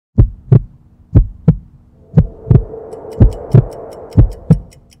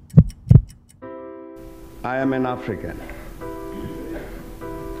I am an African.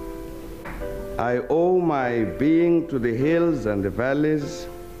 I owe my being to the hills and the valleys,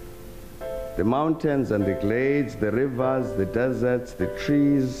 the mountains and the glades, the rivers, the deserts, the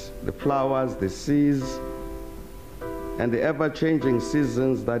trees, the flowers, the seas, and the ever-changing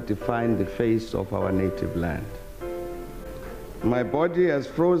seasons that define the face of our native land. My body has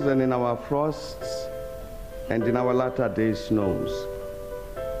frozen in our frosts and in our latter-day snows.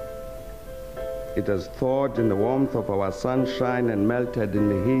 It has thawed in the warmth of our sunshine and melted in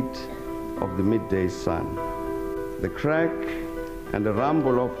the heat of the midday sun. The crack and the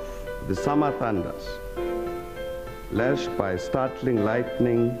rumble of the summer thunders, lashed by startling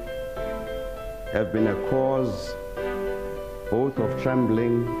lightning, have been a cause both of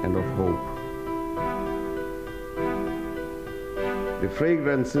trembling and of hope. The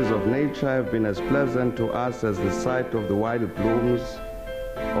fragrances of nature have been as pleasant to us as the sight of the wild blooms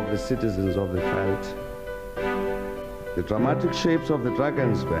of the citizens of the veldt. The dramatic shapes of the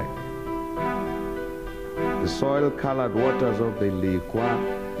Drakensberg, the soil-colored waters of the Lekwa,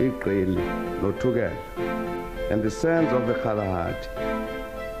 Iqili, Notugela, and the sands of the Kalahari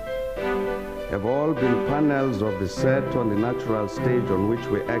have all been panels of the set on the natural stage on which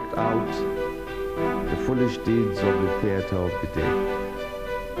we act out the foolish deeds of the theater of the day.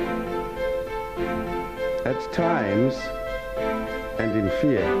 At times, and in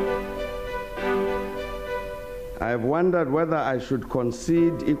fear, I have wondered whether I should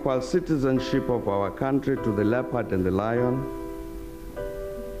concede equal citizenship of our country to the leopard and the lion,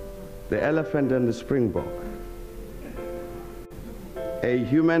 the elephant and the springbok. A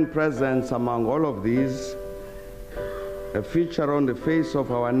human presence among all of these, a feature on the face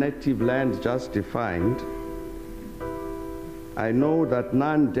of our native land just defined. I know that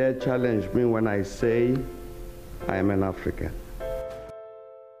none dare challenge me when I say I am an African.